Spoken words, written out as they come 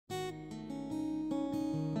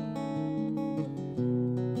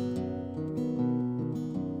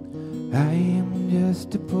I am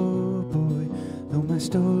just a poor boy, though my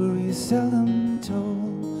story is seldom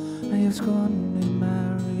told. I have squandered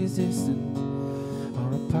my resistance,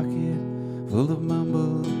 or a pocket full of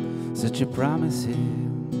mumble, such a promising.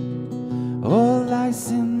 All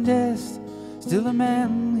lies and jest, still a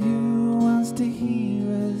man who wants to hear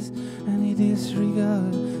us, and he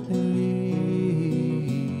disregards the real.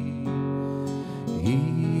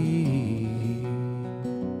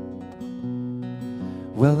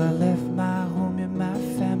 Well, I left my home and my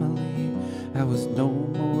family. I was no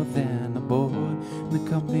more than a boy in the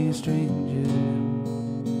company of strangers,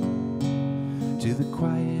 to the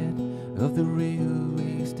quiet of the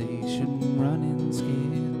railway station, running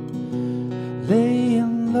scared,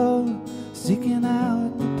 laying low, sticking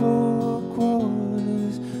out the poor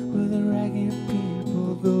quarters where the ragged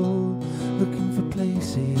people go, looking for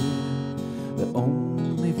places that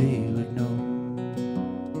only they would know.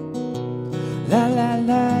 La la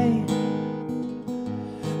la,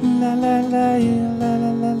 la la la, la la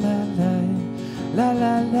la la la, la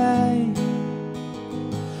la la,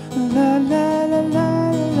 la la la la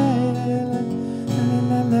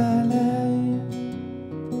la la.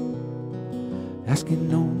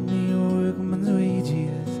 Asking only workman's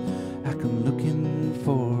wages, I come looking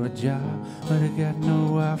for a job, but I got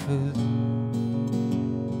no offers.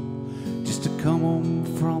 Just to come home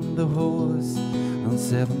from the horse on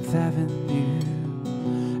 7th Avenue.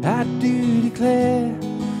 I do declare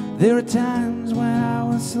there are times when I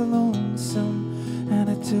was so lonesome, and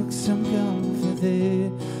I took some comfort there.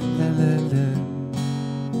 La la la,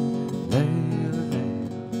 la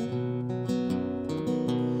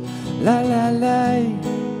la la la,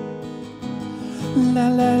 la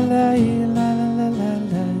la la, la la la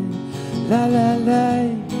la, la la la,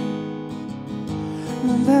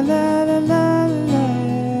 la la la la.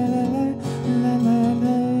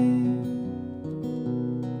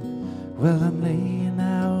 Well, I'm laying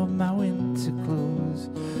out my winter clothes,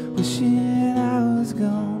 wishing I was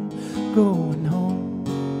gone, going home,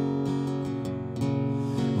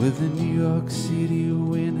 with the New York City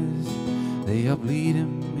winners, they are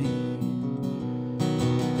bleeding me,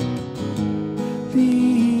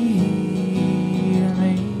 leading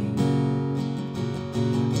me,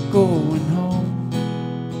 going home.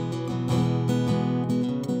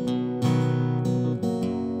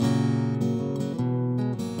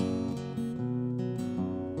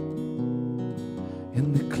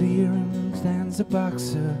 In the clearing stands a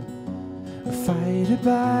boxer, a fighter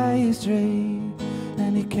by his trade,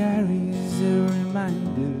 and he carries the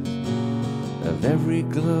reminders of every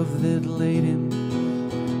glove that laid him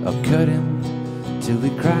or cut him, till he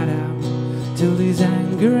cried out, till his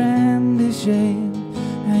anger and his shame.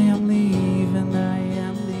 I am leaving,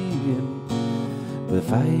 but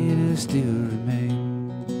fighters still remain.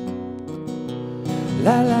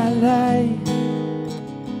 La la la,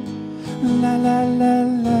 la la la la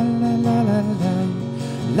la la la la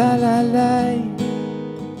la la la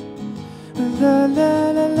la la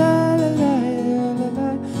la la